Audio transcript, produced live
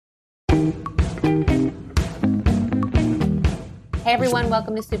Hey everyone,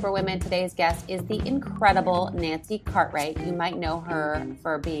 welcome to Superwomen. Today's guest is the incredible Nancy Cartwright. You might know her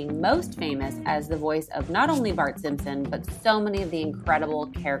for being most famous as the voice of not only Bart Simpson, but so many of the incredible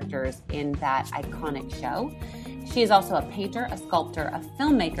characters in that iconic show. She is also a painter, a sculptor, a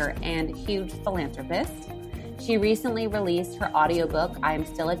filmmaker, and a huge philanthropist. She recently released her audiobook, I Am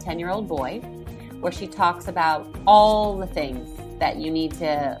Still a 10-Year-Old Boy, where she talks about all the things that you need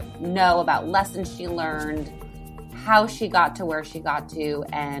to know about lessons she learned, how she got to where she got to,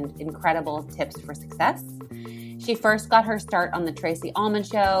 and incredible tips for success. She first got her start on the Tracey Ullman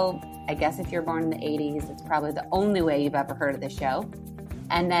Show. I guess if you're born in the 80s, it's probably the only way you've ever heard of this show.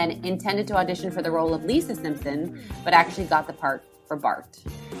 And then intended to audition for the role of Lisa Simpson, but actually got the part for Bart.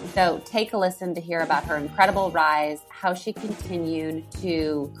 So take a listen to hear about her incredible rise, how she continued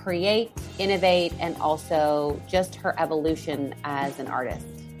to create, innovate, and also just her evolution as an artist.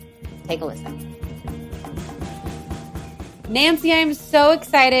 Take a listen. Nancy, I'm so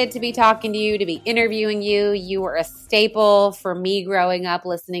excited to be talking to you, to be interviewing you. You were a staple for me growing up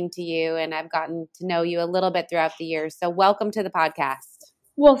listening to you, and I've gotten to know you a little bit throughout the years. So welcome to the podcast.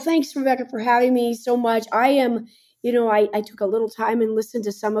 Well, thanks, Rebecca, for having me so much. I took a little time and listened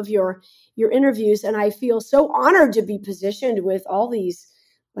to some of your interviews, and I feel so honored to be positioned with all these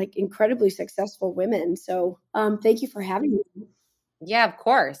like incredibly successful women. So thank you for having me. Yeah, of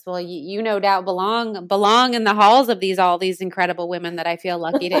course. Well, you no doubt belong in the halls of all these incredible women that I feel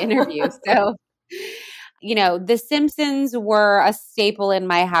lucky to interview. So, The Simpsons were a staple in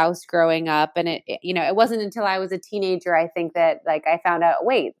my house growing up, and it wasn't until I was a teenager, I think, that I found out,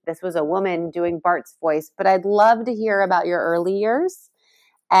 wait, this was a woman doing Bart's voice. But I'd love to hear about your early years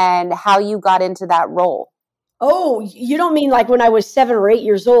and how you got into that role. Oh, you don't mean like when I was 7 or 8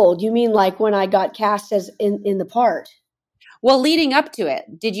 years old? You mean like when I got cast as in the part? Well, leading up to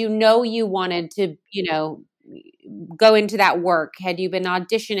it, did you know you wanted to, go into that work? Had you been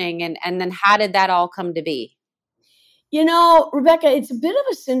auditioning, and then how did that all come to be? Rebecca, it's a bit of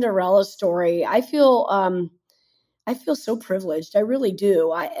a Cinderella story. I feel so privileged. I really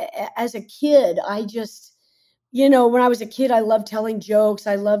do. As a kid, I just, when I was a kid, I loved telling jokes.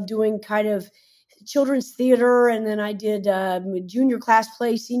 I loved doing kind of children's theater, and then I did junior class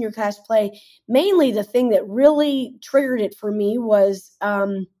play, senior class play. Mainly the thing that really triggered it for me was,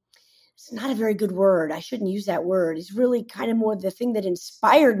 it's not a very good word. I shouldn't use that word. It's really kind of more the thing that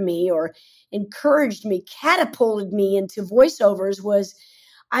inspired me or encouraged me, catapulted me into voiceovers was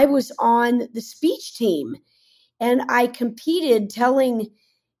I was on the speech team, and I competed telling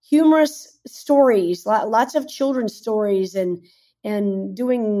humorous stories, lots of children's stories, and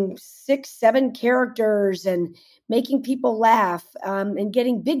doing 6, 7 characters and making people laugh, and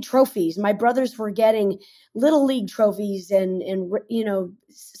getting big trophies. My brothers were getting little league trophies and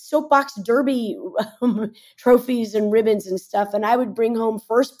soapbox derby trophies and ribbons and stuff. And I would bring home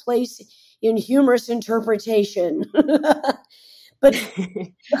first place in humorous interpretation. But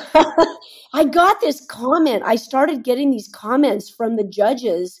I got this comment. I started getting these comments from the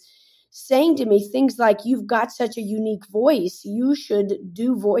judges saying to me things like, "You've got such a unique voice. You should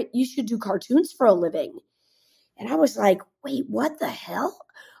do cartoons for a living." And I was like, "Wait, what the hell?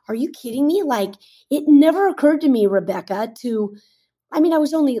 Are you kidding me?" Like, it never occurred to me, Rebecca, I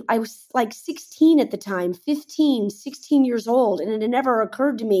was like 16 at the time, 15, 16 years old. And it never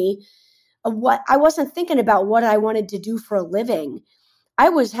occurred to me I wasn't thinking about what I wanted to do for a living. I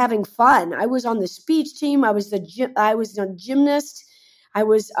was having fun. I was on the speech team. I was a gymnast. I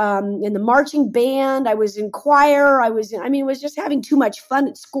was in the marching band. I was in choir. it was just having too much fun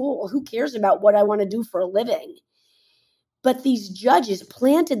at school. Who cares about what I want to do for a living? But these judges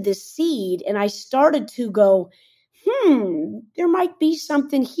planted this seed, and I started to go, there might be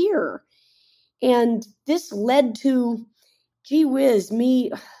something here. And this led to, gee whiz,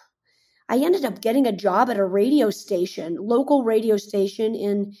 I ended up getting a job at a local radio station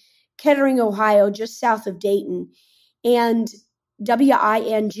in Kettering, Ohio, just south of Dayton. And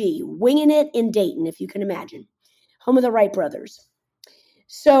WING, Winging It in Dayton, if you can imagine, home of the Wright brothers.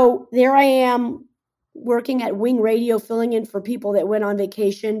 So there I am working at Wing Radio, filling in for people that went on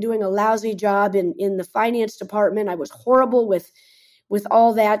vacation, doing a lousy job in the finance department. I was horrible with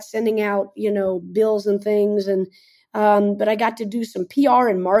all that, sending out, bills and things. But I got to do some PR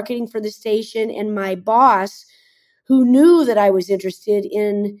and marketing for the station. And my boss, who knew that I was interested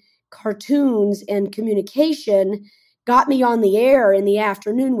in cartoons and communication, got me on the air in the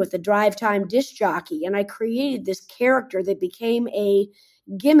afternoon with a drive time disc jockey. And I created this character that became a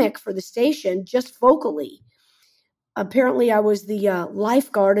gimmick for the station just vocally. Apparently, I was the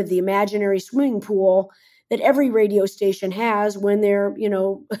lifeguard of the imaginary swimming pool that every radio station has when they're,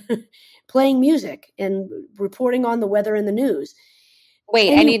 playing music and reporting on the weather and the news.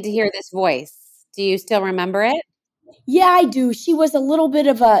 Wait, I And need to hear this voice. Do you still remember it? yeah, I do. She was a little bit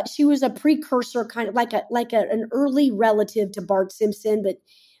of she was a precursor, kind of like an early relative to Bart Simpson, but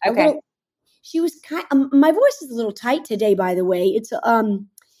a Okay. little, she was my voice is a little tight today, by the way. It's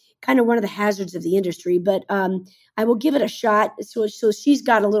kind of one of the hazards of the industry, but I will give it a shot. So she's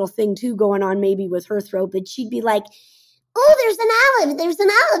got a little thing too going on, maybe with her throat, but she'd be like, "Oh, there's an olive. There's an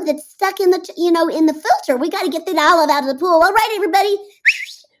olive that's stuck in the in the filter. We got to get that olive out of the pool. All right, everybody,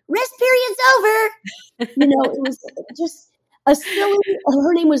 rest period's over." It was just a silly.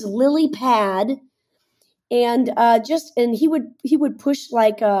 Her name was Lily Pad, and he would push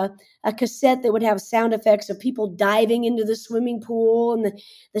like a cassette that would have sound effects of people diving into the swimming pool and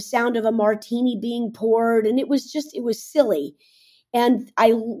the sound of a martini being poured, and it was silly. But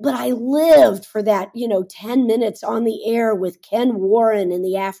I lived for that 10 minutes on the air with Ken Warren in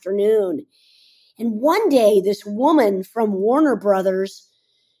the afternoon. And one day this woman from Warner Brothers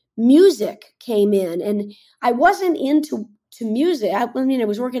Music came in, and I wasn't into music. I mean, I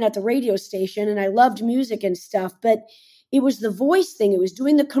was working at the radio station and I loved music and stuff, but it was the voice thing. It was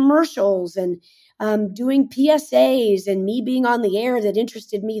doing the commercials and doing PSAs and me being on the air that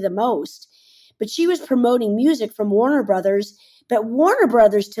interested me the most. But she was promoting music from Warner Brothers, but Warner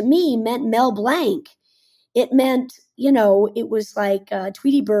Brothers to me meant Mel Blanc. It meant, it was like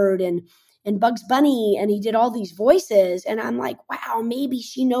Tweety Bird and Bugs Bunny, and he did all these voices. And I'm like, wow, maybe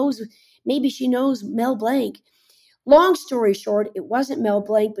she knows Mel Blanc. Long story short, it wasn't Mel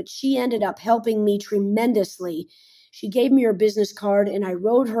Blanc, but she ended up helping me tremendously. She gave me her business card, and I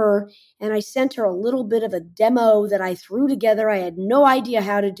wrote her, and I sent her a little bit of a demo that I threw together. I had no idea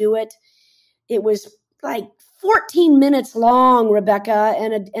how to do it. It was like 14 minutes long, Rebecca,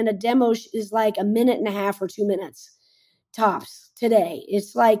 and a demo is like a minute and a half or 2 minutes tops today.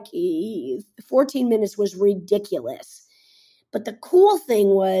 It's like 14 minutes was ridiculous. But the cool thing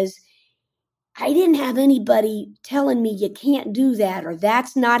was I didn't have anybody telling me you can't do that, or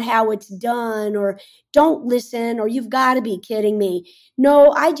that's not how it's done, or don't listen, or you've got to be kidding me.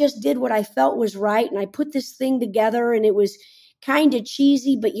 No, I just did what I felt was right, and I put this thing together, and it was kind of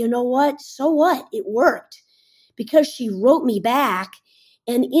cheesy, but you know what? So what? It worked because she wrote me back.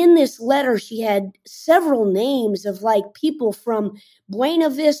 And in this letter, she had several names of like people from Buena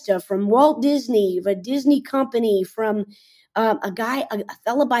Vista, from Walt Disney, the Disney Company, from a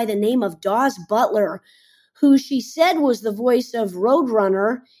fella by the name of Dawes Butler, who she said was the voice of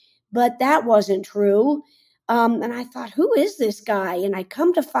Roadrunner, but that wasn't true. And I thought, who is this guy? And I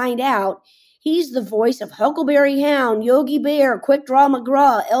come to find out he's the voice of Huckleberry Hound, Yogi Bear, Quick Draw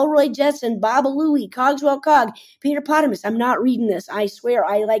McGraw, Elroy Jetson, Baba Louie, Cogswell Cog, Peter Potamus. I'm not reading this. I swear.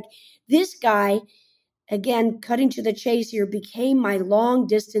 I like this guy, again, cutting to the chase here, became my long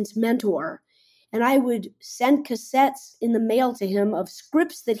distance mentor. And I would send cassettes in the mail to him of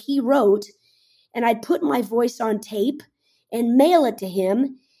scripts that he wrote, and I'd put my voice on tape and mail it to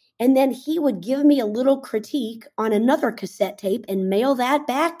him. And then he would give me a little critique on another cassette tape and mail that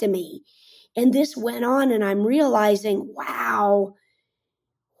back to me. And this went on, and I'm realizing, wow,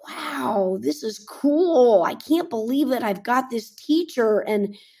 this is cool. I can't believe that I've got this teacher,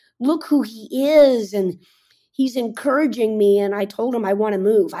 and look who he is. And he's encouraging me. And I told him, I want to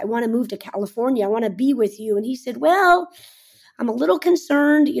move. I want to move to California. I want to be with you. And he said, well, I'm a little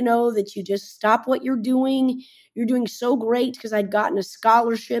concerned, that you just stop what you're doing. You're doing so great, because I'd gotten a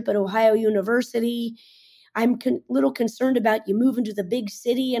scholarship at Ohio University. I'm a little concerned about you moving to the big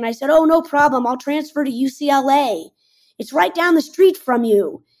city. And I said, oh, no problem. I'll transfer to UCLA. It's right down the street from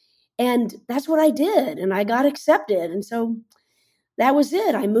you. And that's what I did. And I got accepted. And so that was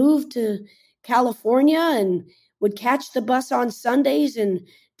it. I moved to California and would catch the bus on Sundays and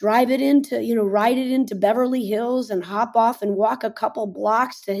ride it into Beverly Hills and hop off and walk a couple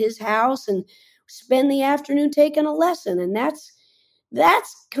blocks to his house and spend the afternoon taking a lesson. And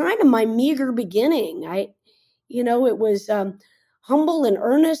that's kind of my meager beginning. It was humble and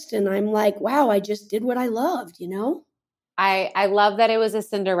earnest. And I'm like, wow, I just did what I loved. I love that it was a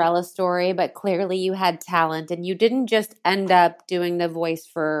Cinderella story, but clearly you had talent, and you didn't just end up doing the voice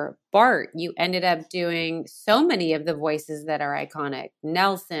for Bart. You ended up doing so many of the voices that are iconic.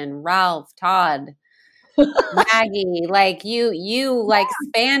 Nelson, Ralph, Todd, Maggie, like you like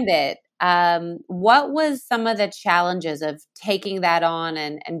spanned it. What was some of the challenges of taking that on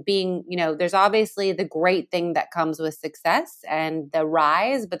and being, there's obviously the great thing that comes with success and the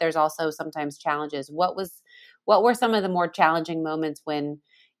rise, but there's also sometimes challenges. What were some of the more challenging moments when,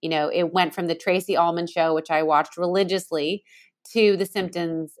 it went from the Tracy Ullman show, which I watched religiously, to The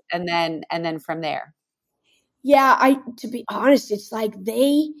Simpsons, and then from there? Yeah, to be honest, it's like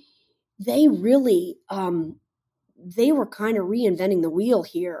they really they were kind of reinventing the wheel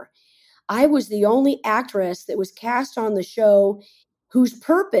here. I was the only actress that was cast on the show whose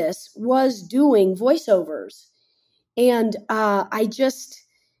purpose was doing voiceovers. And I just,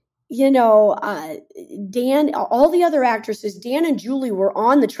 Dan, all the other actresses, Dan and Julie were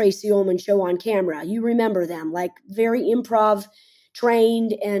on the Tracy Ullman show on camera. You remember them, like very improv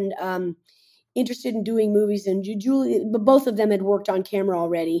trained and interested in doing movies. And Julie, both of them had worked on camera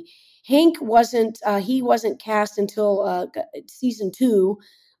already. Hank wasn't cast until season 2,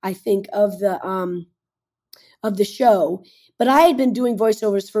 I think, of the show. But I had been doing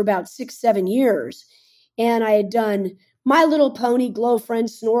voiceovers for about 6-7 years, and I had done My Little Pony, Glow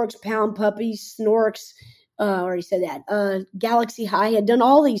Friends, Snorks, Pound Puppy, Snorks. Already said that. Galaxy High. Had done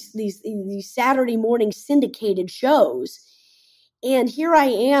all these Saturday morning syndicated shows, and here I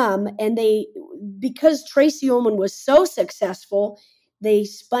am. And because Tracy Ullman was so successful, they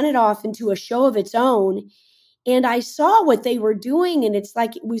spun it off into a show of its own. And I saw what they were doing, and it's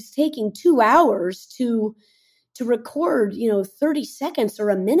like it was taking 2 hours to record, 30 seconds or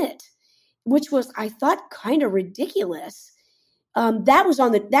a minute, which was, I thought, kind of ridiculous. That was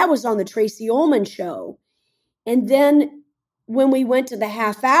on the Tracy Ullman show. And then when we went to the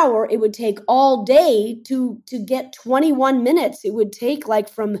half hour, it would take all day to get 21 minutes. It would take like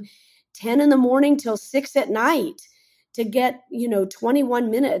from 10 in the morning till 6 at night to get, 21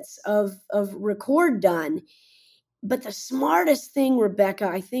 minutes of record done. But the smartest thing, Rebecca,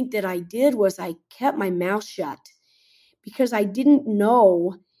 I think that I did was I kept my mouth shut, because I didn't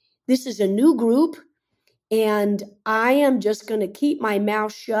know this is a new group, and I am just going to keep my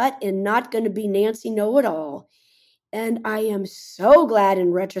mouth shut and not going to be Nancy Know-It-All. And I am so glad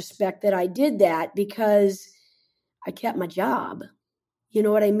in retrospect that I did that, because I kept my job. You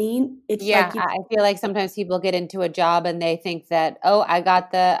know what I mean? It's I feel like sometimes people get into a job and they think that, oh, I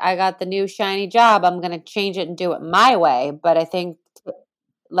got the new shiny job, I'm going to change it and do it my way. But I think,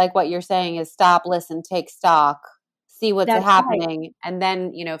 like what you're saying, is stop, listen, take stock, see what's happening, right, and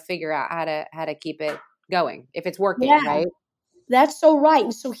then figure out how to keep it going if it's working, right? That's so right.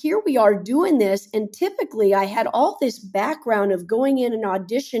 And so here we are doing this, and typically I had all this background of going in and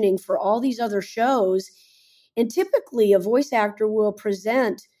auditioning for all these other shows. And typically a voice actor will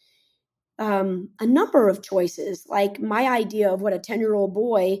present a number of choices. Like my idea of what a 10-year-old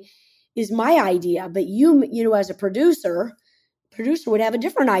boy is my idea, but you as a producer would have a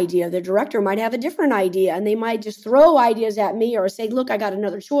different idea. The director might have a different idea, and they might just throw ideas at me or say, look, I got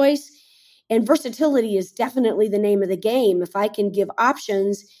another choice. And versatility is definitely the name of the game. If I can give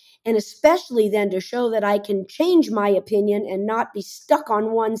options, and especially then to show that I can change my opinion and not be stuck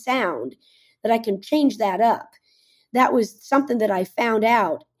on one sound, that I can change that up. That was something that I found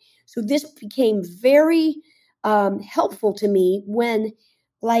out. So this became very helpful to me when,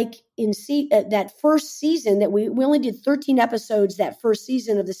 like in that first season that we only did 13 episodes that first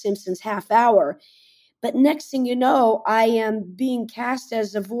season of The Simpsons half hour. But next thing you know, I am being cast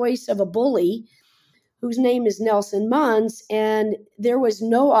as the voice of a bully whose name is Nelson Muntz. And there was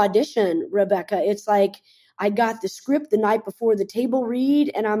no audition, Rebecca. It's like I got the script the night before the table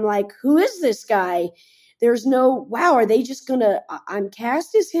read, and I'm like, who is this guy? There's no, wow, are they just I'm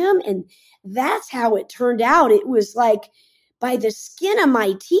cast as him? And that's how it turned out. It was like by the skin of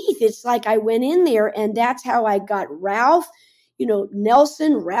my teeth. It's like I went in there, and that's how I got Ralph,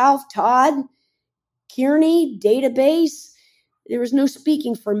 Nelson, Ralph, Todd, Kearney, Database. There was no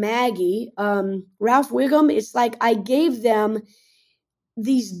speaking for Maggie. Ralph Wiggum, it's like I gave them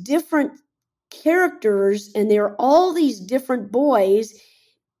these different characters, and they're all these different boys,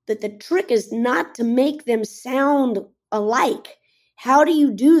 that the trick is not to make them sound alike. How do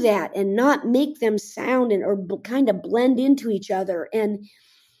you do that and not make them sound or kind of blend into each other? And,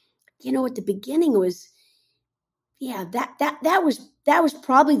 at the beginning was, that was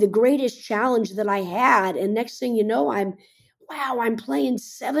probably the greatest challenge that I had. And next thing you know, I'm playing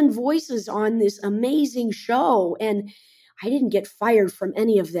 7 voices on this amazing show. And I didn't get fired from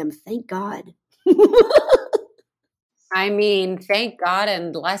any of them. Thank God. I mean, thank God,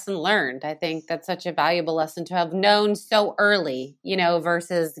 and lesson learned. I think that's such a valuable lesson to have known so early,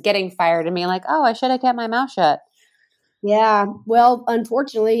 versus getting fired and being like, oh, I should have kept my mouth shut. Yeah. Well,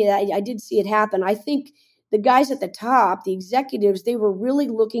 unfortunately, I did see it happen. I think the guys at the top, the executives, they were really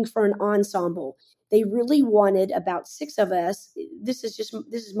looking for an ensemble. They really wanted about 6 of us. This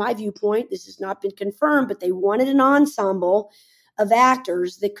is my viewpoint. This has not been confirmed, but they wanted an ensemble of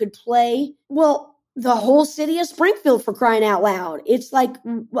actors that could play, the whole city of Springfield, for crying out loud. It's like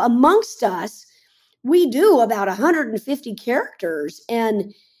amongst us, we do about 150 characters,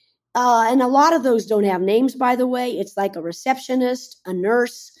 and a lot of those don't have names, by the way. It's like a receptionist, a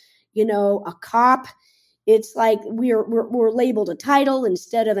nurse, a cop, It's like we're labeled a title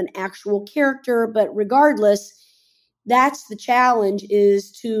instead of an actual character. But regardless, that's the challenge,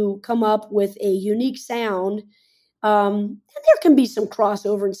 is to come up with a unique sound. And there can be some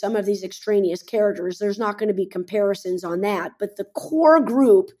crossover in some of these extraneous characters. There's not going to be comparisons on that. But the core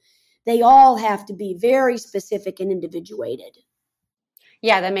group, they all have to be very specific and individuated.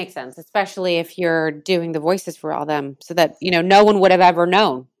 Yeah, that makes sense, especially if you're doing the voices for all them, so that, no one would have ever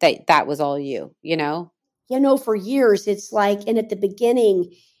known that that was all you, For years, it's like, and at the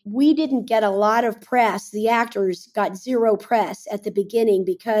beginning, we didn't get a lot of press. The actors got zero press at the beginning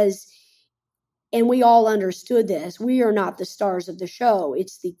and we all understood this. We are not the stars of the show.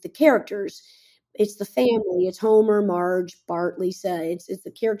 It's the characters. It's the family. It's Homer, Marge, Bart, Lisa. It's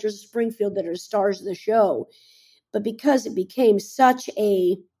the characters of Springfield that are the stars of the show. But because it became such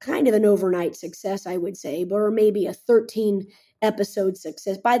a kind of an overnight success, I would say, or maybe a 13-episode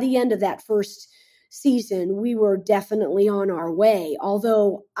success, by the end of that first season, we were definitely on our way.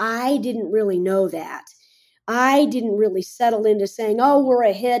 Although I didn't really know that. I didn't really settle into saying, oh, we're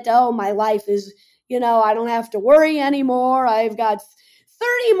a hit. Oh, my life is, I don't have to worry anymore. I've got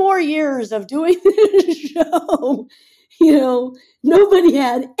 30 more years of doing this show. Nobody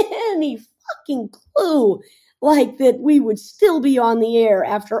had any fucking clue like that we would still be on the air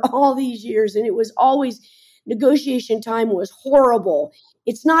after all these years. And it was always, negotiation time was horrible.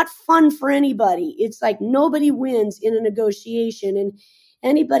 It's not fun for anybody. It's like nobody wins in a negotiation. And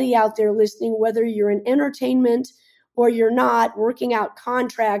anybody out there listening, whether you're in entertainment or you're not, working out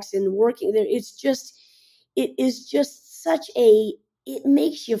contracts and working there, it is just such it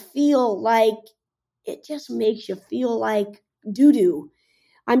makes you feel like, doo-doo.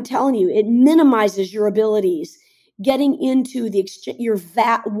 I'm telling you, it minimizes your abilities getting into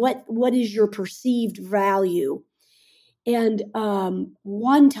what is your perceived value. And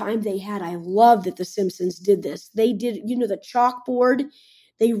one time I love that The Simpsons did this. They did, the chalkboard.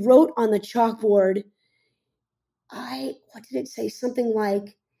 They wrote on the chalkboard, what did it say? Something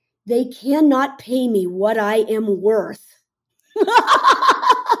like, they cannot pay me what I am worth.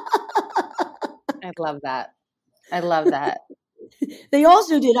 I love that. They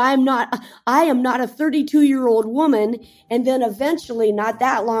also did, I am not a 32-year-old woman. And then eventually, not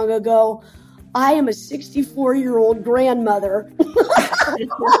that long ago, I am a 64-year-old grandmother.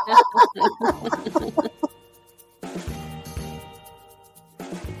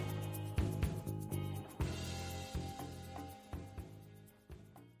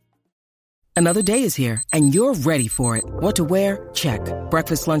 Another day is here, and you're ready for it. What to wear? Check.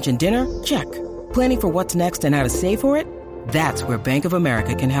 Breakfast, lunch, and dinner? Check. Planning for what's next and how to save for it? That's where Bank of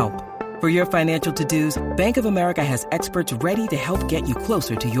America can help. For your financial to-dos, Bank of America has experts ready to help get you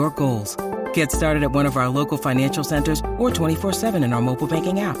closer to your goals. Get started at one of our local financial centers or 24/7 in our mobile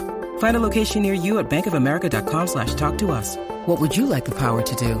banking app. Find a location near you at bankofamerica.com/talktous. What would you like the power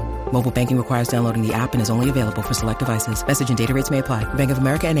to do? Mobile banking requires downloading the app and is only available for select devices. Message and data rates may apply. Bank of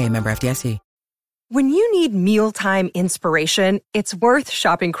America N.A., member FDIC. When you need mealtime inspiration, it's worth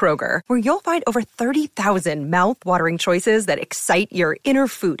shopping Kroger, where you'll find over 30,000 mouth-watering choices that excite your inner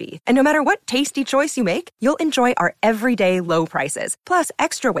foodie. And no matter what tasty choice you make, you'll enjoy our everyday low prices, plus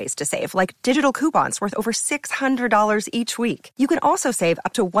extra ways to save, like digital coupons worth over $600 each week. You can also save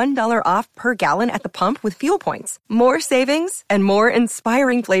up to $1 off per gallon at the pump with fuel points. More savings and more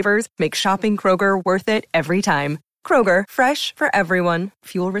inspiring flavors make shopping Kroger worth it every time. Kroger, fresh for everyone.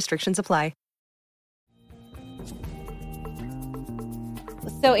 Fuel restrictions apply.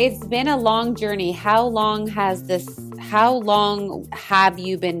 So it's been a long journey. How long have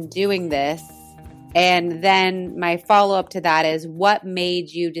you been doing this? And then my follow-up to that is, what made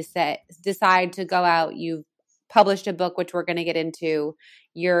you decide to go out? You've published a book, which we're going to get into.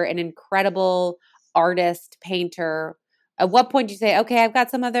 You're an incredible artist, painter. At what point did you say, okay, I've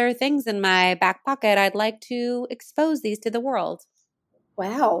got some other things in my back pocket. I'd like to expose these to the world?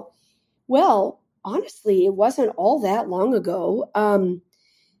 Wow. Well, honestly, it wasn't all that long ago. I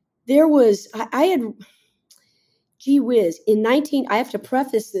have to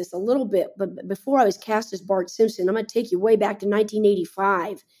preface this a little bit, but before I was cast as Bart Simpson, I'm going to take you way back to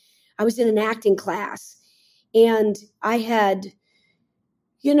 1985. I was in an acting class, and I had,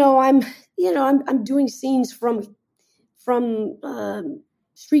 I'm doing scenes from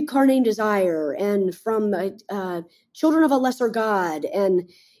Streetcar Named Desire and from Children of a Lesser God, and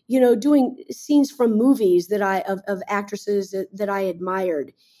doing scenes from movies of actresses that I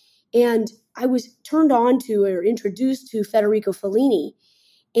admired. And I was turned on to or introduced to Federico Fellini.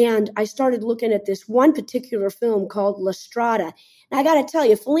 And I started looking at this one particular film called La Strada. And I got to tell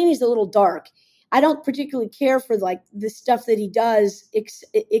you, Fellini's a little dark. I don't particularly care for like the stuff that he does.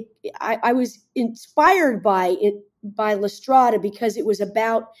 I was inspired by it, by Lestrada, because it was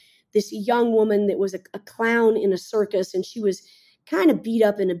about this young woman that was a clown in a circus, and she was kind of beat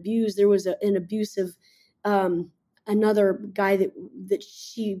up and abused. There was an abusive another guy that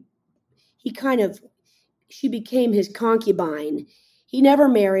she became his concubine. He never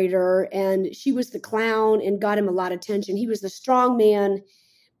married her, and she was the clown and got him a lot of attention. He was the strong man,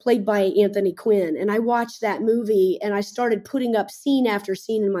 played by Anthony Quinn. And I watched that movie, and I started putting up scene after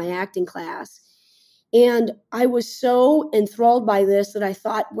scene in my acting class. And I was so enthralled by this that I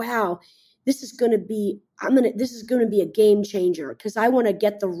thought, wow, this is going to be a game changer, because I want to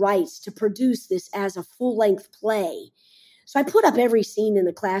get the rights to produce this as a full-length play. So I put up every scene in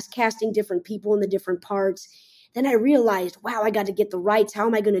the class, casting different people in the different parts. Then I realized, wow, I got to get the rights. How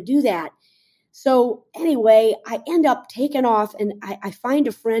am I going to do that? So anyway, I end up taking off, and I find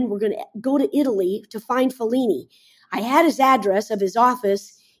a friend. We're going to go to Italy to find Fellini. I had his address of his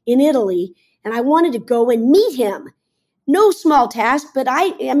office in Italy, and I wanted to go and meet him. No small task, but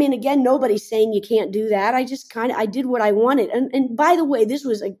I mean, again, nobody's saying you can't do that. I did what I wanted. And by the way, this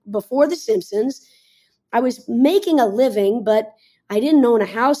was before The Simpsons. I was making a living, but I didn't own a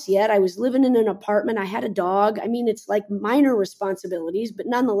house yet. I was living in an apartment. I had a dog. I mean, it's like minor responsibilities, but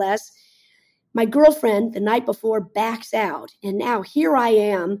nonetheless, my girlfriend the night before backs out. And now here I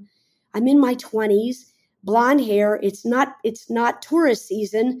am. I'm in my 20s, blonde hair. It's not tourist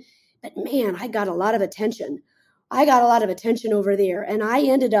season, but man, I got a lot of attention. I got a lot of attention over there. And I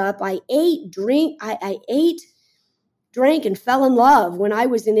ended up, I ate, drank, and fell in love when I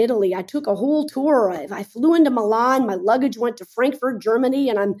was in Italy. I took a whole tour. I flew into Milan. My luggage went to Frankfurt, Germany,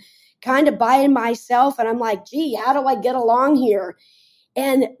 and I'm kind of by myself. And I'm like, gee, how do I get along here?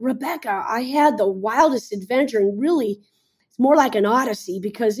 And Rebecca, I had the wildest adventure, and really, it's more like an odyssey,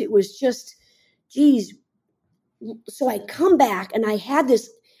 because it was just, geez. So I come back, and I had this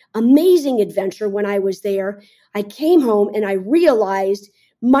amazing adventure when I was there. I came home, and I realized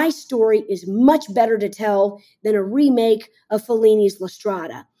my story is much better to tell than a remake of Fellini's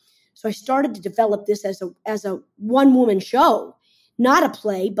Lestrada. So I started to develop this as a one-woman show, not a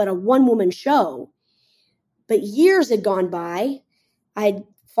play, but a one-woman show. But years had gone by. I'd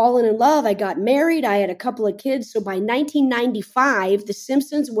fallen in love. I got married. I had a couple of kids. So by 1995, The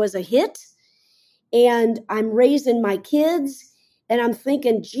Simpsons was a hit. And I'm raising my kids. And I'm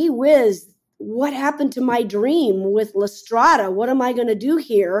thinking, gee whiz, what happened to my dream with Lestrada? What am I going to do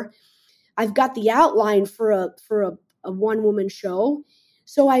here? I've got the outline for a one-woman show.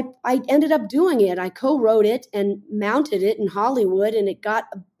 So I ended up doing it. I co-wrote it and mounted it in Hollywood, and it got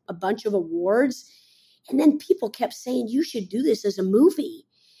a bunch of awards. And then people kept saying, you should do this as a movie.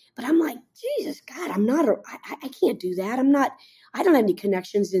 But I'm like, Jesus, God, I can't do that. I don't have any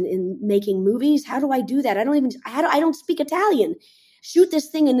connections in making movies. How do I do that? I don't speak Italian. Shoot this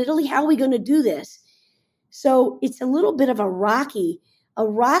thing in Italy. How are we going to do this? So it's a little bit of a rocky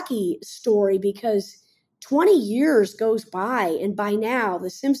story, because 20 years goes by, and by now The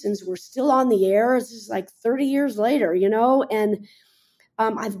Simpsons were still on the air. This is like 30 years later, and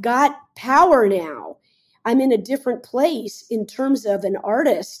I've got power now. I'm in a different place in terms of an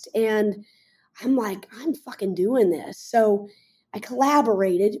artist, and I'm like, I'm fucking doing this. So I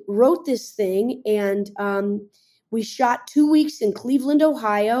collaborated, wrote this thing, and we shot 2 weeks in Cleveland,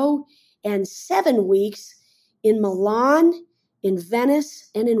 Ohio, and 7 weeks in Milan, in Venice,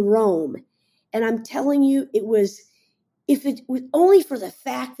 and in Rome. And I'm telling you, if it was only for the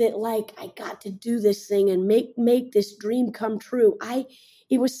fact that, like, I got to do this thing and make this dream come true.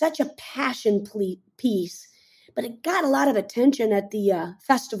 It was such a passion piece, but it got a lot of attention at the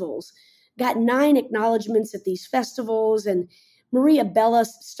festivals. Got 9 acknowledgments at these festivals, and Maria Bella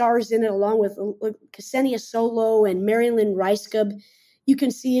stars in it along with Ksenia Solo and Marilyn Reiskub. You can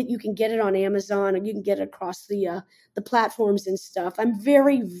see it. You can get it on Amazon, and you can get it across the platforms and stuff. I'm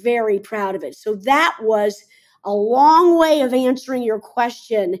very, very proud of it. So that was a long way of answering your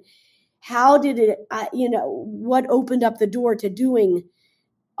question. How did it, what opened up the door to doing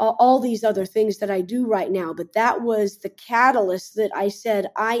all these other things that I do right now? But that was the catalyst that I said,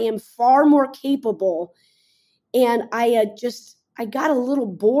 I am far more capable. And I got a little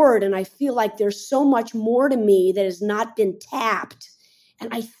bored, and I feel like there's so much more to me that has not been tapped.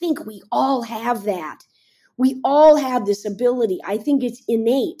 And I think we all have that. We all have this ability. I think it's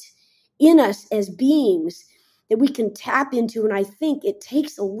innate in us as beings that we can tap into. And I think it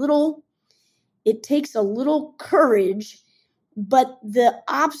takes a little courage, but the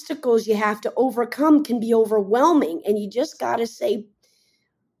obstacles you have to overcome can be overwhelming. And you just got to say,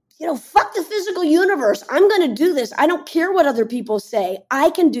 fuck the physical universe. I'm going to do this. I don't care what other people say. I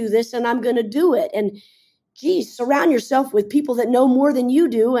can do this and I'm going to do it. And geez, surround yourself with people that know more than you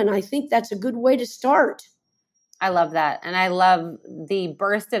do. And I think that's a good way to start. I love that. And I love the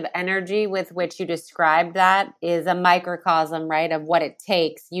burst of energy with which you described that is a microcosm, right, of what it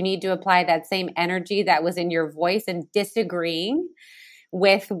takes. You need to apply that same energy that was in your voice and disagreeing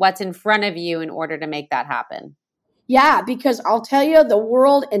with what's in front of you in order to make that happen. Yeah, because I'll tell you, the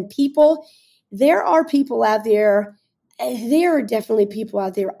world and people, there are people out there, there are definitely people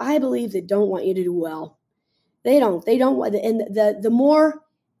out there, I believe, that don't want you to do well. They don't want, and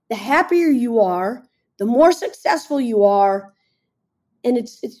the happier you are, the more successful you are, and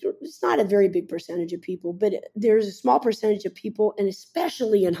it's not a very big percentage of people, but there's a small percentage of people, and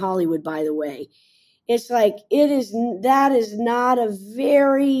especially in Hollywood, by the way, it's like that is not a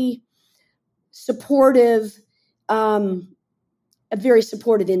very supportive, a very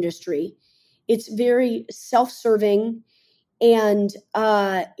supportive industry. It's very self-serving, and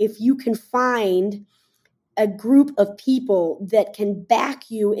if you can find a group of people that can back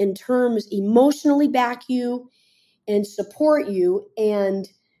you in terms, emotionally back you and support you, and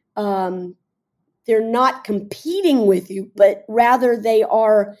they're not competing with you, but rather they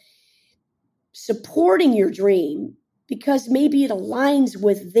are supporting your dream because maybe it aligns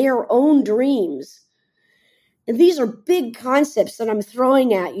with their own dreams. And these are big concepts that I'm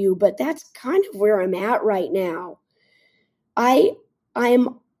throwing at you, but that's kind of where I'm at right now.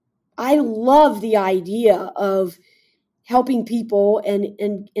 I love the idea of helping people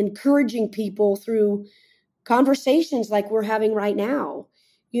and encouraging people through conversations like we're having right now,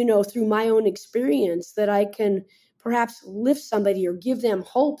 through my own experience, that I can perhaps lift somebody or give them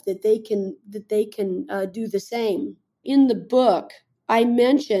hope that they can do the same. In the book, I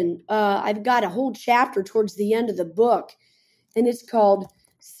mentioned, I've got a whole chapter towards the end of the book, and it's called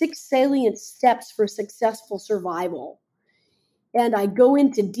 6 Salient Steps for Successful Survival. And I go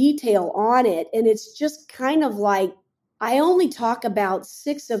into detail on it, and it's just kind of like, I only talk about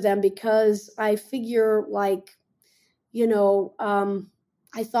 6 of them because I figure I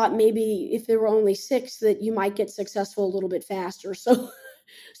thought maybe if there were only 6 that you might get successful a little bit faster. So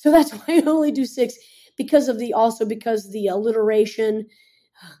that's why I only do 6 because the alliteration.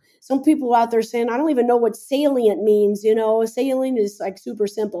 Some people out there saying, I don't even know what salient means. Salient is like super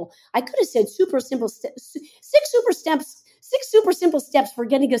simple. I could have said super simple, 6 super simple steps for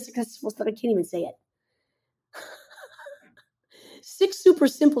getting a successful, but I can't even say it. 6 super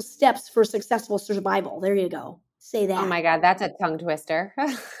simple steps for successful survival. There you go. Say that. Oh my God, that's a tongue twister.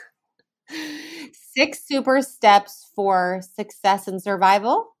 6 super steps for success and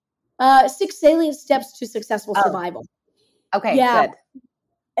survival? 6 salient steps to successful survival. Okay, yeah. Good.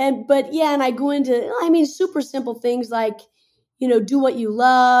 And I go into, super simple things like, do what you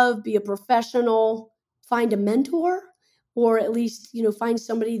love, be a professional, find a mentor, or at least, find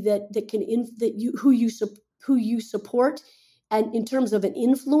somebody that can, who you support. And in terms of an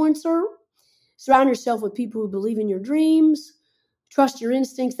influencer, surround yourself with people who believe in your dreams, trust your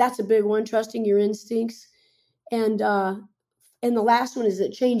instincts. That's a big one, trusting your instincts. And the last one is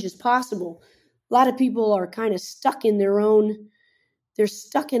that change is possible. A lot of people are kind of stuck in they're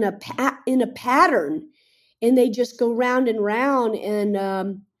stuck in a pattern, and they just go round and round. And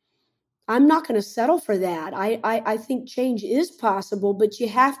I'm not going to settle for that. I think change is possible, but you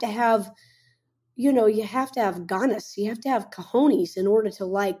have to have, you have to have ganas, you have to have cojones in order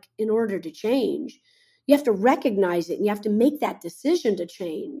to change. You have to recognize it, and you have to make that decision to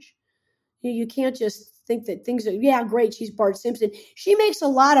change. You can't just think that things are, great, she's Bart Simpson. She makes a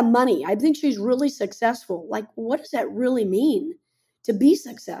lot of money. I think she's really successful. Like, what does that really mean to be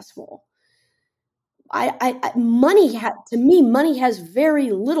successful? Money has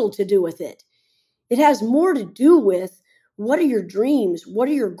very little to do with it. It has more to do with, what are your dreams? What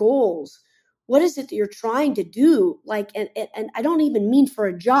are your goals? What is it that you're trying to do? And I don't even mean for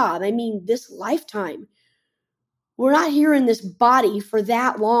a job. I mean this lifetime. We're not here in this body for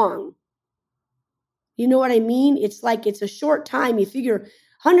that long. You know what I mean? It's like it's a short time. You figure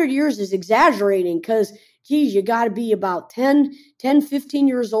 100 years is exaggerating because, geez, you got to be about 10, 15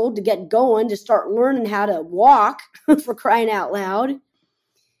 years old to get going, to start learning how to walk, for crying out loud.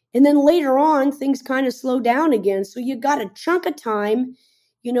 And then later on, things kind of slow down again. So you got a chunk of time,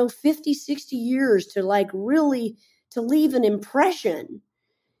 50, 60 years to really to leave an impression.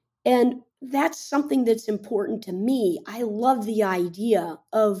 And that's something that's important to me. I love the idea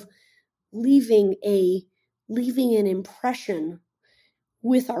of leaving an impression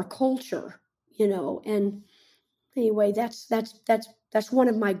with our culture, and anyway, that's one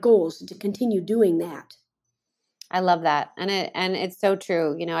of my goals, to continue doing that. I love that. And it's so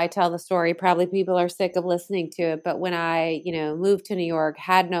true. You know, I tell the story, probably people are sick of listening to it, but when I, moved to New York,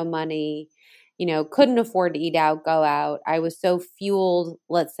 had no money, couldn't afford to eat out, go out. I was so fueled,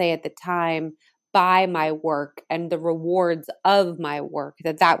 let's say at the time, by my work and the rewards of my work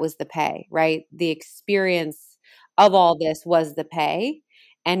that was the pay, right? The experience of all this was the pay.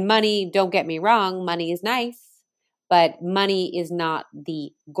 And money, don't get me wrong, money is nice, but money is not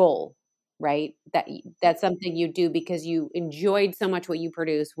the goal, right? That's something you do because you enjoyed so much what you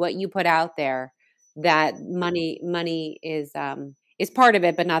produce, what you put out there, that money is part of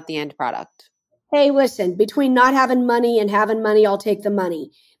it, but not the end product. Hey, listen, between not having money and having money, I'll take the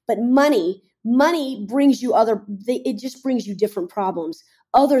money. But money brings you it just brings you different problems,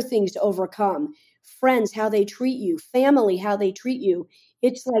 other things to overcome. Friends, how they treat you, family, how they treat you.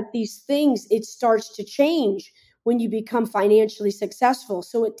 It's like these things, it starts to change when you become financially successful.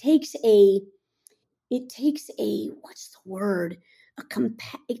 So it takes a what's the word?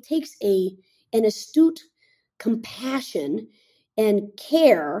 It takes an astute compassion and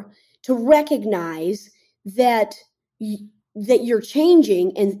care to recognize that that you're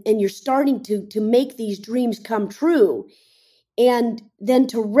changing and you're starting to make these dreams come true. And then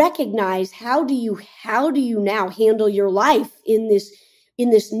to recognize how do you now handle your life in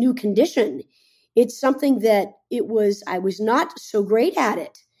this new condition. It's something that I was not so great at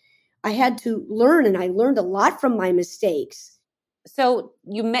it. I had to learn, and I learned a lot from my mistakes. So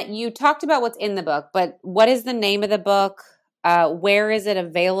you talked about what's in the book, but what is the name of the book? Where is it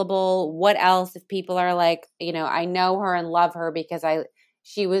available? What else, if people are like, I know her and love her because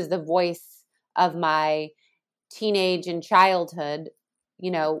she was the voice of my teenage and childhood,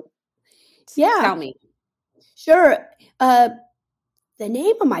 tell me. Sure. The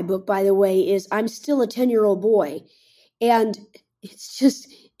name of my book, by the way, is I'm Still a 10-Year-Old Boy. And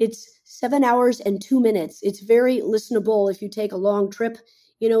it's 7 hours and 2 minutes. It's very listenable if you take a long trip,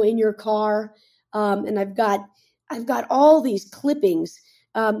 in your car. And I've got all these clippings,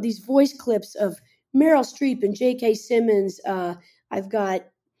 these voice clips of Meryl Streep and J.K. Simmons. I've got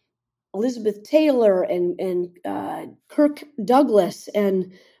Elizabeth Taylor and Kirk Douglas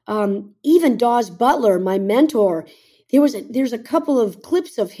and even Daws Butler, my mentor. There's a couple of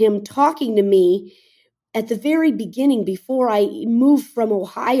clips of him talking to me at the very beginning before I moved from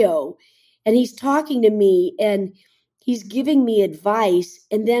Ohio, and he's talking to me and he's giving me advice.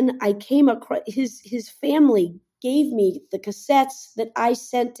 And then I came across his family gave me the cassettes that I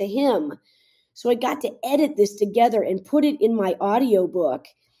sent to him. So I got to edit this together and put it in my audiobook.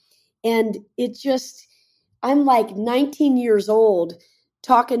 And I'm like 19 years old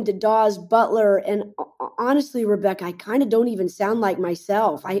talking to Daws Butler. And honestly, Rebecca, I kind of don't even sound like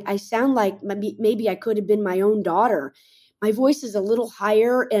myself. I sound like maybe I could have been my own daughter. My voice is a little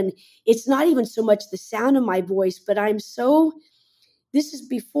higher, and it's not even so much the sound of my voice, but this is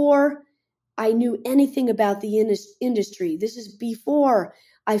before I knew anything about the industry. This is before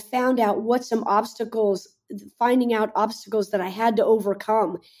I found out finding out obstacles that I had to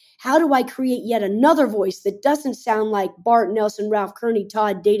overcome. How do I create yet another voice that doesn't sound like Bart Nelson, Ralph Kearney,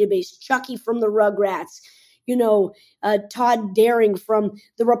 Todd Database, Chucky from the Rugrats, Todd Daring from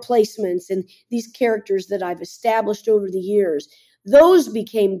The Replacements, and these characters that I've established over the years. Those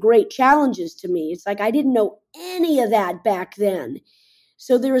became great challenges to me. It's like I didn't know any of that back then.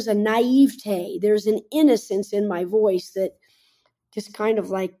 So there is a naivete, there's an innocence in my voice that just kind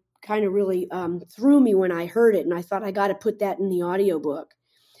of really threw me when I heard it. And I thought I got to put that in the audiobook.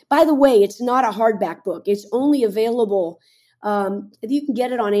 By the way, it's not a hardback book. It's only available. You can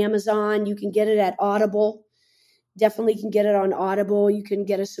get it on Amazon. You can get it at Audible. Definitely can get it on Audible. You can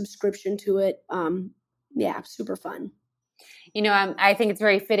get a subscription to it. Super fun. I think it's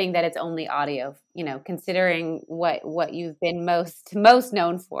very fitting that it's only audio, considering what you've been most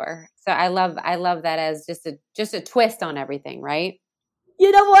known for. So I love that as just a twist on everything, right?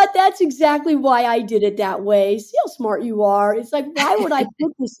 You know what? That's exactly why I did it that way. See how smart you are. It's like, why would I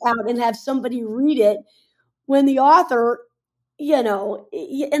put this out and have somebody read it when the author,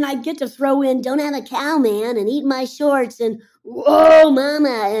 and I get to throw in, don't have a cow, man, and eat my shorts, and whoa,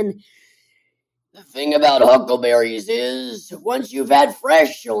 mama, and the thing about huckleberries is once you've had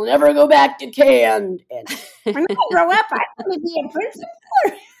fresh, you'll never go back to canned. And when I grow up, I want to be a principal.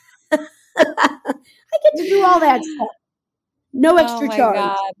 I get to do all that stuff. No extra charge.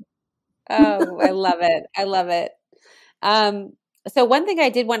 God. Oh, I love it. I love it. So one thing I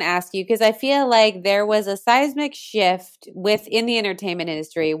did want to ask you, because I feel like there was a seismic shift within the entertainment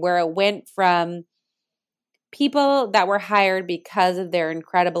industry where it went from people that were hired because of their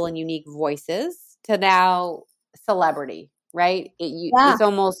incredible and unique voices to now celebrity, right? It's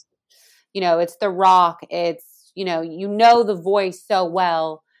almost, it's The Rock, it's you know the voice so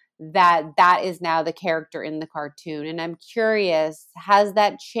well that is now the character in the cartoon. And I'm curious, has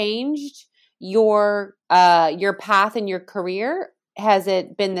that changed your path in your career? Has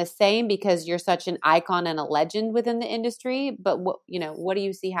it been the same because you're such an icon and a legend within the industry? But what do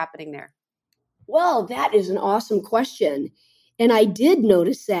you see happening there? Well, that is an awesome question. And I did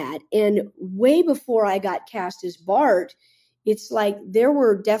notice that. And way before I got cast as Bart, it's like there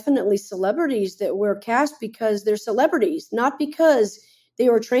were definitely celebrities that were cast because they're celebrities, not because they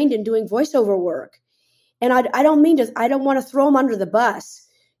were trained in doing voiceover work. And I don't want to throw them under the bus.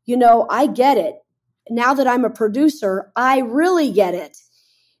 I get it. Now that I'm a producer, I really get it.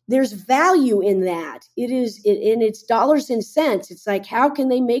 There's value in that. And it's dollars and cents. It's like, how can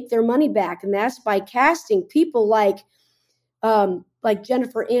they make their money back? And that's by casting people like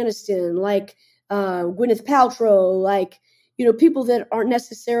Jennifer Aniston, like Gwyneth Paltrow, like, people that aren't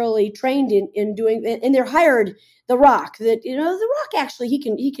necessarily trained in doing, and they're hired. The Rock, The Rock actually,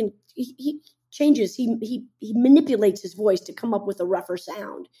 he changes, he manipulates his voice to come up with a rougher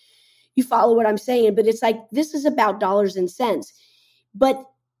sound. You follow what I'm saying? But it's like, this is about dollars and cents. But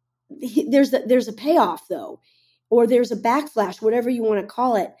there's a payoff though, or there's a backflash, whatever you want to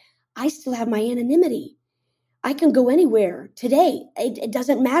call it. I still have my anonymity. I can go anywhere today. It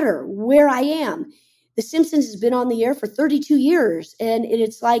doesn't matter where I am. The Simpsons has been on the air for 32 years. And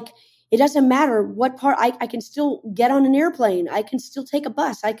it's like, it doesn't matter what part. I can still get on an airplane. I can still take a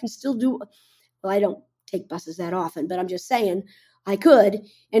bus. I can still I don't take buses that often, but I'm just saying I could.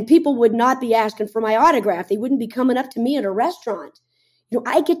 And people would not be asking for my autograph. They wouldn't be coming up to me at a restaurant.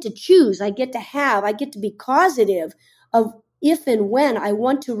 I get to choose. I get to be causative of if and when I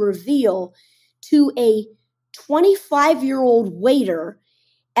want to reveal to a 25-year-old waiter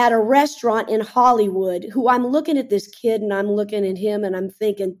at a restaurant in Hollywood who I'm looking at this kid and I'm looking at him and I'm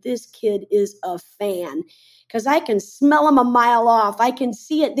thinking, this kid is a fan because I can smell him a mile off. I can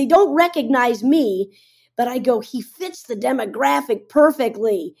see it. They don't recognize me, but I go, he fits the demographic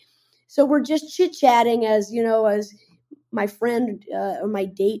perfectly. So we're just chit-chatting as my friend or my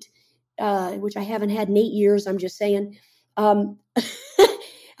date, which I haven't had in 8 years, I'm just saying. As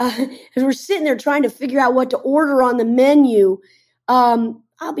we're sitting there trying to figure out what to order on the menu,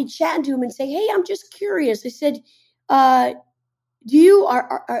 I'll be chatting to him and say, "Hey, I'm just curious." I said, "Are you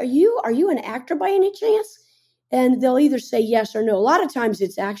an actor by any chance?" And they'll either say yes or no. A lot of times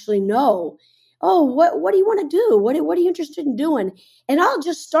it's actually no. Oh, what do you want to do? What are you interested in doing? And I'll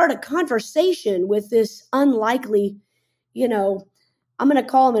just start a conversation with this unlikely, I'm going to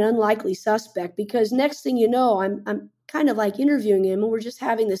call him an unlikely suspect, because next thing you know, I'm kind of like interviewing him and we're just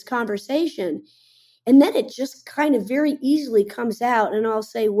having this conversation. And then it just kind of very easily comes out and I'll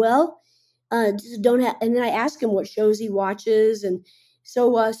say, well, just don't have, and then I ask him what shows he watches. And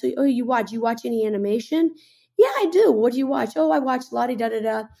so you watch any animation? Yeah, I do. What do you watch? Oh, I watch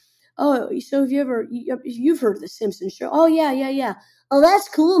la-di-da-da-da. Oh, so you've heard of The Simpsons show? Oh, yeah. Oh, that's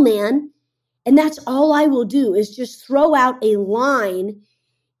cool, man. And that's all I will do is just throw out a line,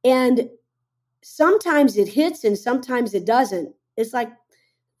 and sometimes it hits and sometimes it doesn't. It's like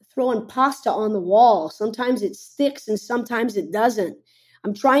throwing pasta on the wall. Sometimes it sticks and sometimes it doesn't.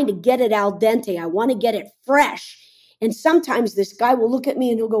 I'm trying to get it al dente. I want to get it fresh. And sometimes this guy will look at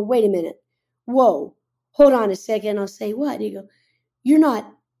me and he'll go, wait a minute. Whoa, hold on a second. I'll say, what? He'll go, you're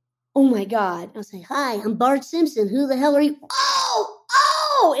not, oh my God. I'll say, hi, I'm Bart Simpson. Who the hell are you?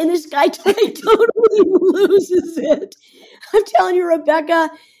 Oh, and this guy totally loses it. I'm telling you, Rebecca,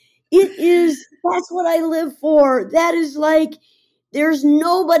 that's what I live for. That is like, there's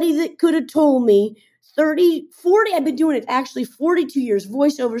nobody that could have told me 40, I've been doing it actually 42 years,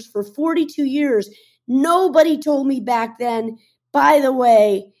 voiceovers for 42 years. Nobody told me back then, by the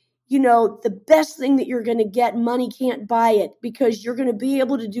way, the best thing that you're going to get, money can't buy it, because you're going to be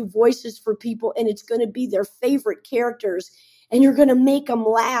able to do voices for people and it's going to be their favorite characters and you're going to make them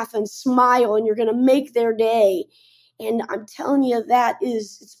laugh and smile and you're going to make their day. And I'm telling you,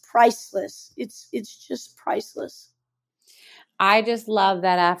 it's priceless. It's just priceless. I just love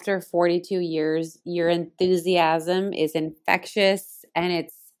that after 42 years, your enthusiasm is infectious, and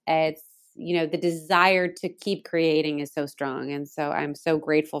it's the desire to keep creating is so strong. And so I'm so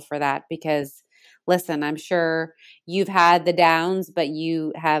grateful for that, because listen, I'm sure you've had the downs, but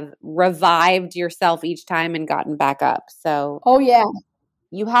you have revived yourself each time and gotten back up. So, oh yeah,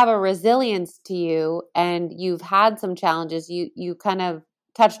 you have a resilience to you, and you've had some challenges. You kind of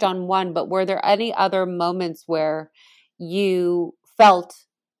touched on one, but were there any other moments where you felt,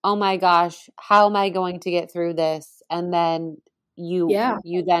 oh my gosh, how am I going to get through this? And then you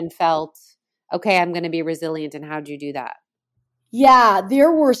then felt, okay, I'm going to be resilient. And how'd you do that? Yeah,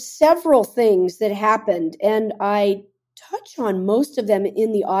 there were several things that happened, and I touch on most of them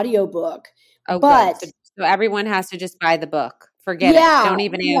in the audiobook. Oh, good. But So everyone has to just buy the book. Forget it. yeah, Don't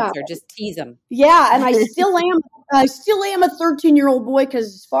even yeah, answer. Just tease them. yeah, and I still am a 13-year-old boy because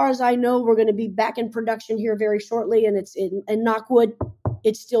as far as I know, we're going to be back in production here very shortly, and it's in Knockwood.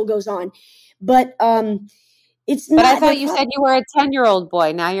 It still goes on, but it's But I not. thought you said you were a 10-year-old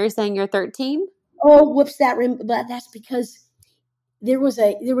boy. Now you're saying you're 13? Oh, whoops! But that's because there was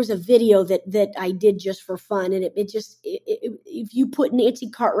a video that I did just for fun, and if you put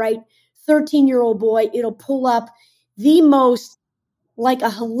Nancy Cartwright 13-year-old boy, it'll pull up the most like a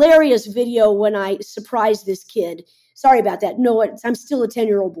hilarious video when I surprised this kid. Sorry about that. No, I'm still a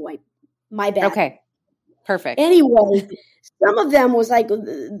 10-year-old boy. My bad. Okay. Perfect. Anyway, some of them was like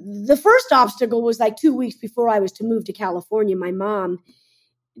the first obstacle was like 2 weeks before I was to move to California. My mom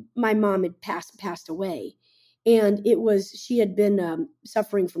had passed away, and she had been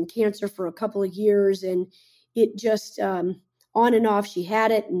suffering from cancer for a couple of years, and it just on and off. She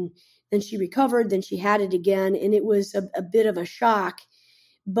had it, and then she recovered, then she had it again, and it was a bit of a shock.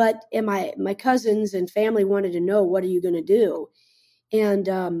 But my cousins and family wanted to know, what are you going to do? And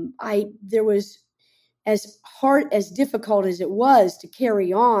there was, as hard, as difficult as it was to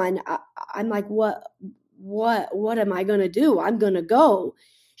carry on, I'm like, what am I going to do? I'm going to go.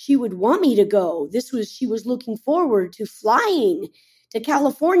 She would want me to go. She was looking forward to flying to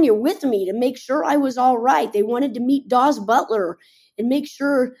California with me to make sure I was all right. They wanted to meet Dawes Butler and make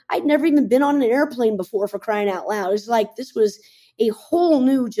sure. I'd never even been on an airplane before, for crying out loud. It was like, this was a whole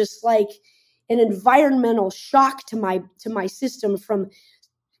new, just like an environmental shock to my system from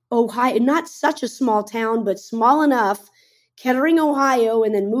Ohio, not such a small town, but small enough, Kettering, Ohio,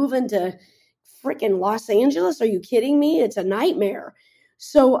 and then moving to freaking Los Angeles. Are you kidding me? It's a nightmare.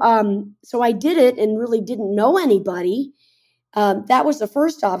 So I did it and really didn't know anybody. That was the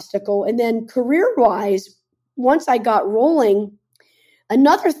first obstacle. And then career-wise, once I got rolling,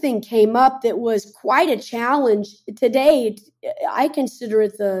 another thing came up that was quite a challenge. Today, I consider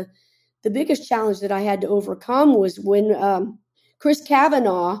it the biggest challenge that I had to overcome was when Chris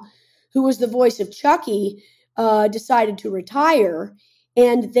Kavanaugh, who was the voice of Chucky, decided to retire,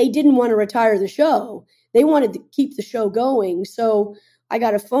 and they didn't want to retire the show. They wanted to keep the show going. So I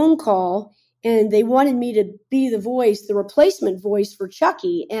got a phone call, and they wanted me to be the replacement voice for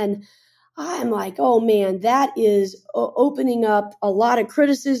Chucky. And I'm like, oh man, that is opening up a lot of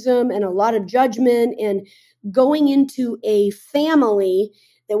criticism and a lot of judgment and going into a family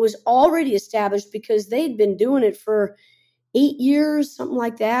that was already established because they'd been doing it for 8 years, something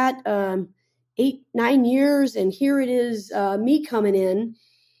like that, 8-9 years. And here it is, me coming in.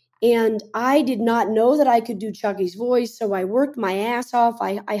 And I did not know that I could do Chucky's voice. So I worked my ass off.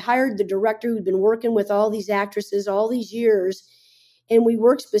 I hired the director who'd been working with all these actresses all these years. And we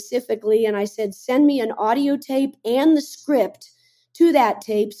worked specifically. And I said, send me an audio tape and the script to that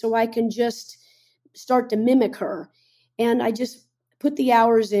tape so I can just start to mimic her. And I just put the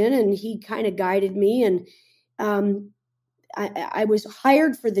hours in, and he kind of guided me. And I was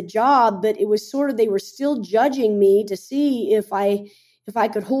hired for the job, but it was sort of, they were still judging me to see if I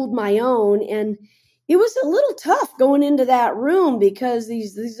could hold my own. And it was a little tough going into that room because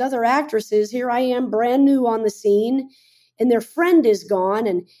these other actresses, here I am brand new on the scene, and their friend is gone.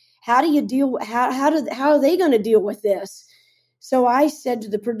 And how do you deal? How are they going to deal with this? So I said to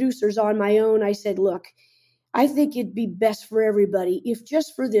the producers on my own, I said, look, I think it'd be best for everybody if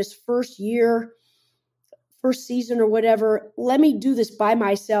just for this first year, first season or whatever, let me do this by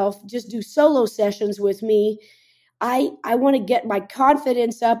myself, just do solo sessions with me. I want to get my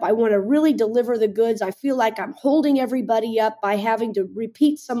confidence up. I want to really deliver the goods. I feel like I'm holding everybody up by having to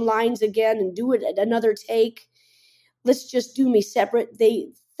repeat some lines again and do it at another take. Let's just do me separate.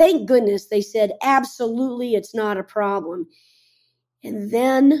 Thank goodness they said, absolutely, it's not a problem. And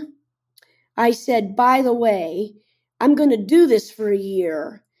then I said, by the way, I'm going to do this for a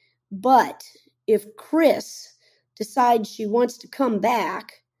year, but if Chris decides she wants to come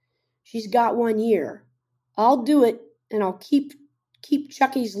back, she's got 1 year. I'll do it, and I'll keep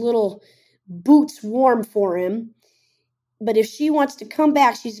Chucky's little boots warm for him. But if she wants to come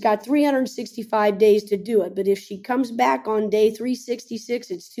back, she's got 365 days to do it. But if she comes back on day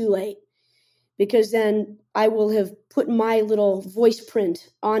 366, it's too late, because then I will have put my little voice print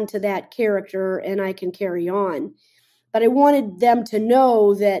onto that character and I can carry on. But I wanted them to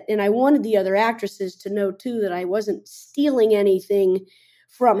know that, and I wanted the other actresses to know too, that I wasn't stealing anything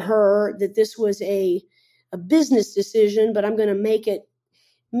from her, that this was a business decision, but I'm going to make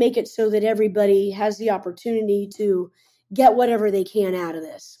it so that everybody has the opportunity to get whatever they can out of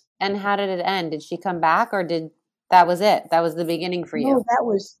this. And how did it end? Did she come back, or did That was it. That was the beginning for you. No,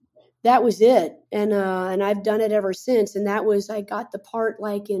 that was it. And I've done it ever since. And I got the part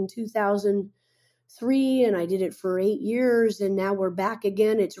like in 2003, and I did it for 8 years, and now we're back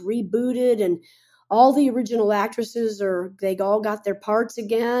again. It's rebooted, and all the original actresses they all got their parts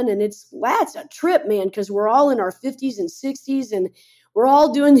again. And that's a trip, man, because we're all in our 50s and 60s, and we're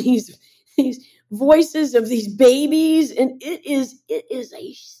all doing these voices of these babies. And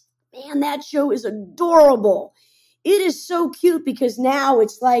man, that show is adorable. It is so cute because now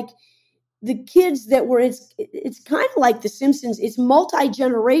it's like the kids that were, it's kind of like The Simpsons. It's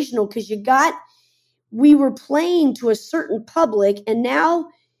multi-generational because we were playing to a certain public, and now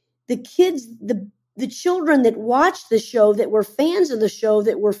the kids, the children that watched the show, that were fans of the show,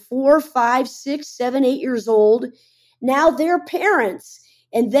 that were 4, 5, 6, 7, 8 years old, now they're parents,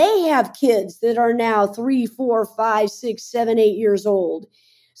 and they have kids that are now 3, 4, 5, 6, 7, 8 years old.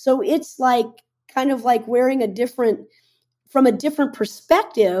 So it's like kind of like from a different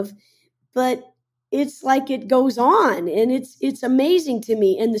perspective, but it's like it goes on, and it's amazing to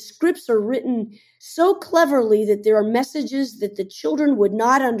me. And the scripts are written so cleverly that there are messages that the children would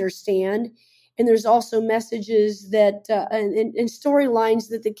not understand. And there's also messages that and storylines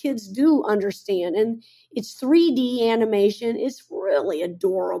that the kids do understand. And it's 3D animation. It's really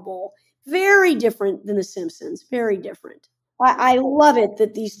adorable. Very different than The Simpsons. Very different. I love it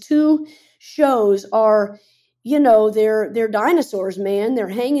that these two shows are, they're dinosaurs, man. They're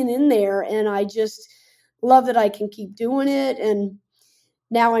hanging in there. And I just love that I can keep doing it. And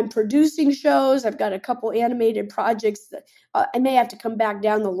now I'm producing shows. I've got a couple animated projects that I may have to come back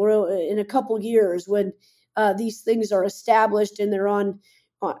down the road in a couple years when these things are established and they're on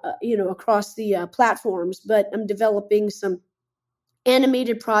across the platforms. But I'm developing some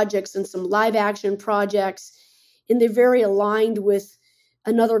animated projects and some live action projects, and they're very aligned with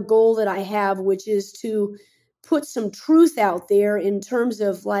another goal that I have, which is to put some truth out there in terms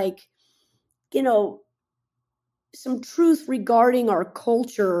of some truth regarding our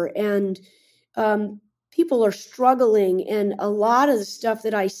culture. And people are struggling, and a lot of the stuff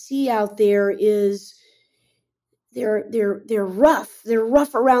that I see out there is they're rough. They're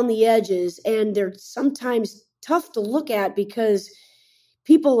rough around the edges, and they're sometimes tough to look at because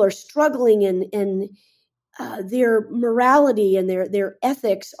people are struggling, and their morality and their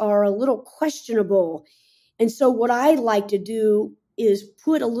ethics are a little questionable. And so what I like to do is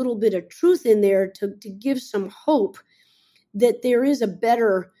put a little bit of truth in there to give some hope that there is a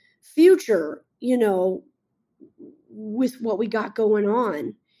better future, with what we got going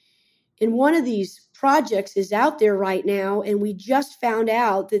on. And one of these projects is out there right now, and we just found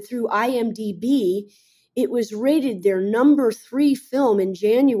out that through IMDb, it was rated their number 3 film in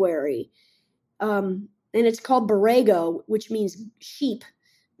January. And it's called Borrego, which means sheep.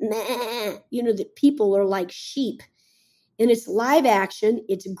 The people are like sheep. And it's live action.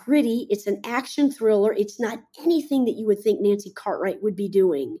 It's gritty. It's an action thriller. It's not anything that you would think Nancy Cartwright would be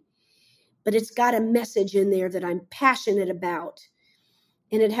doing. But it's got a message in there that I'm passionate about.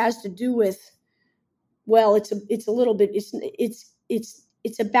 And it has to do with, it's a little bit,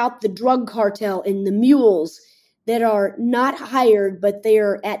 it's about the drug cartel and the mules that are not hired, but they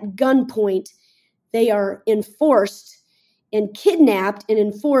are at gunpoint. They are enforced and kidnapped and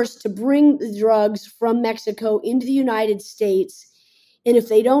enforced to bring the drugs from Mexico into the United States. And if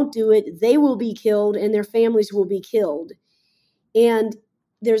they don't do it, they will be killed and their families will be killed. And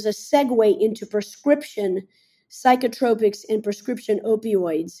there's a segue into prescription psychotropics and prescription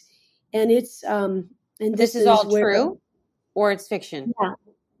opioids. And it's and this is all true, or it's fiction? Yeah.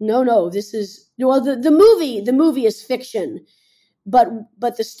 No, this is the movie is fiction, but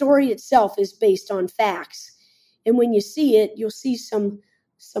the story itself is based on facts. And when you see it, you'll see some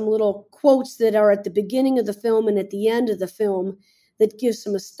little quotes that are at the beginning of the film and at the end of the film that give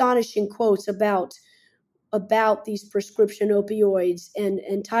some astonishing quotes about these prescription opioids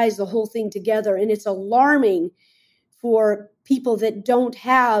and ties the whole thing together. And it's alarming for people that don't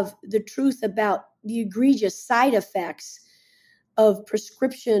have the truth about the egregious side effects of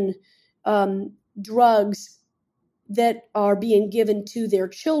prescription drugs that are being given to their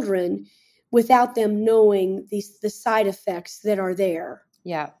children without them knowing the side effects that are there.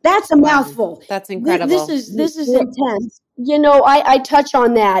 Yeah. That's a mouthful. That's incredible. This is intense. I touch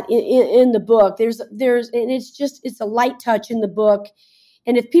on that in the book. There's and it's a light touch in the book.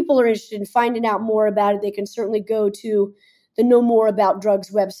 And if people are interested in finding out more about it, they can certainly go to the Know More About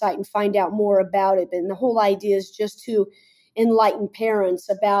Drugs website and find out more about it. And the whole idea is just to enlighten parents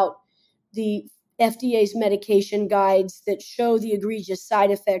about the FDA's medication guides that show the egregious side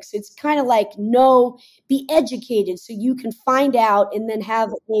effects. It's kind of like be educated so you can find out and then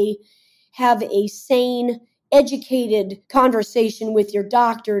have a sane educated conversation with your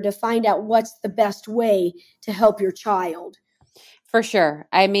doctor to find out what's the best way to help your child. For sure.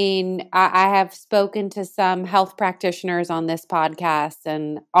 I mean, I have spoken to some health practitioners on this podcast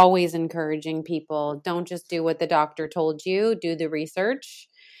and always encouraging people, don't just do what the doctor told you, do the research.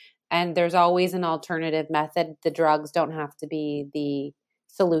 And there's always an alternative method. The drugs don't have to be the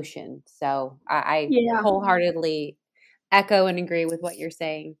solution. So I wholeheartedly echo and agree with what you're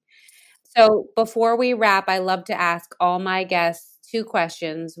saying. So before we wrap, I love to ask all my guests 2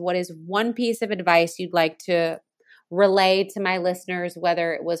 questions. What is one piece of advice you'd like to relay to my listeners,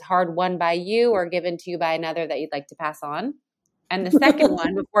 whether it was hard won by you or given to you by another that you'd like to pass on? And the second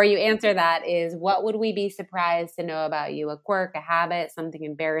one, before you answer that, is what would we be surprised to know about you? A quirk, a habit, something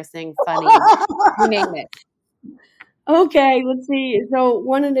embarrassing, funny, you name it. Okay, let's see. So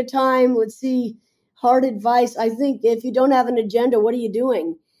one at a time, let's see. Hard advice. I think if you don't have an agenda, what are you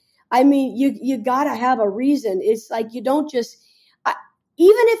doing? I mean, you got to have a reason. It's like you don't just,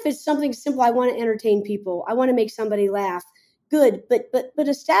 even if it's something simple, I want to entertain people. I want to make somebody laugh. Good, but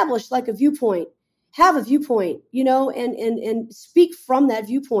establish like a viewpoint. Have a viewpoint, and speak from that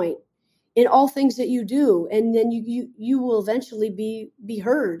viewpoint in all things that you do, and then you will eventually be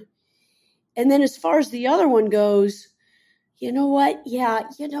heard. And then as far as the other one goes, you know what? Yeah,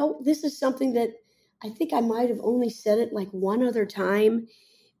 this is something that I think I might have only said it like one other time,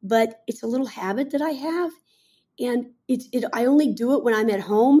 but it's a little habit that I have, and I only do it when I'm at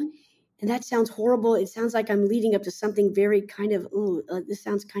home. And that sounds horrible. It sounds like I'm leading up to something very kind of, this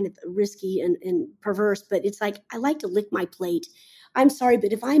sounds kind of risky and perverse, but it's like, I like to lick my plate. I'm sorry,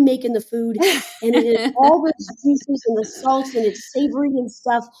 but if I'm making the food and it is all those juices and the salts and it's savory and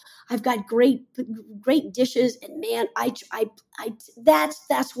stuff, I've got great dishes. And man,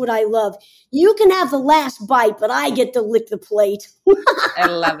 that's what I love. You can have the last bite, but I get to lick the plate. I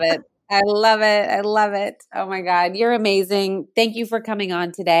love it. I love it. I love it. Oh my God. You're amazing. Thank you for coming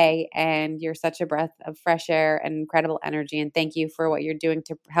on today. And you're such a breath of fresh air and incredible energy. And thank you for what you're doing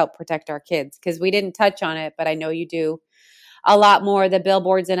to help protect our kids. Because we didn't touch on it, but I know you do a lot more. The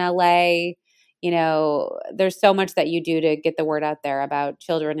billboards in LA, there's so much that you do to get the word out there about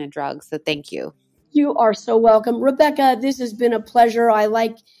children and drugs. So thank you. You are so welcome. Rebecca, this has been a pleasure. I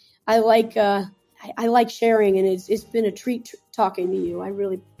like sharing, and it's been a treat talking to you. I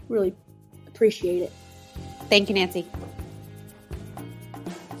really appreciate it. Thank you, Nancy.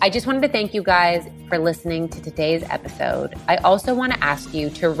 I just wanted to thank you guys for listening to today's episode. I also want to ask you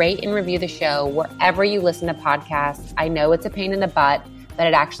to rate and review the show wherever you listen to podcasts. I know it's a pain in the butt, but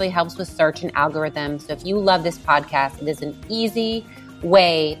it actually helps with search and algorithms. So if you love this podcast, it is an easy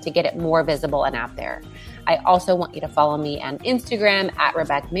way to get it more visible and out there. I also want you to follow me on Instagram at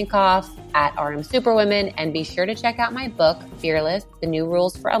Rebecca Minkoff, at RM Superwomen, and be sure to check out my book, Fearless, The New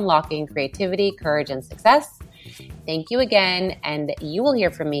Rules for Unlocking Creativity, Courage, and Success. Thank you again, and you will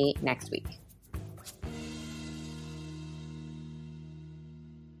hear from me next week.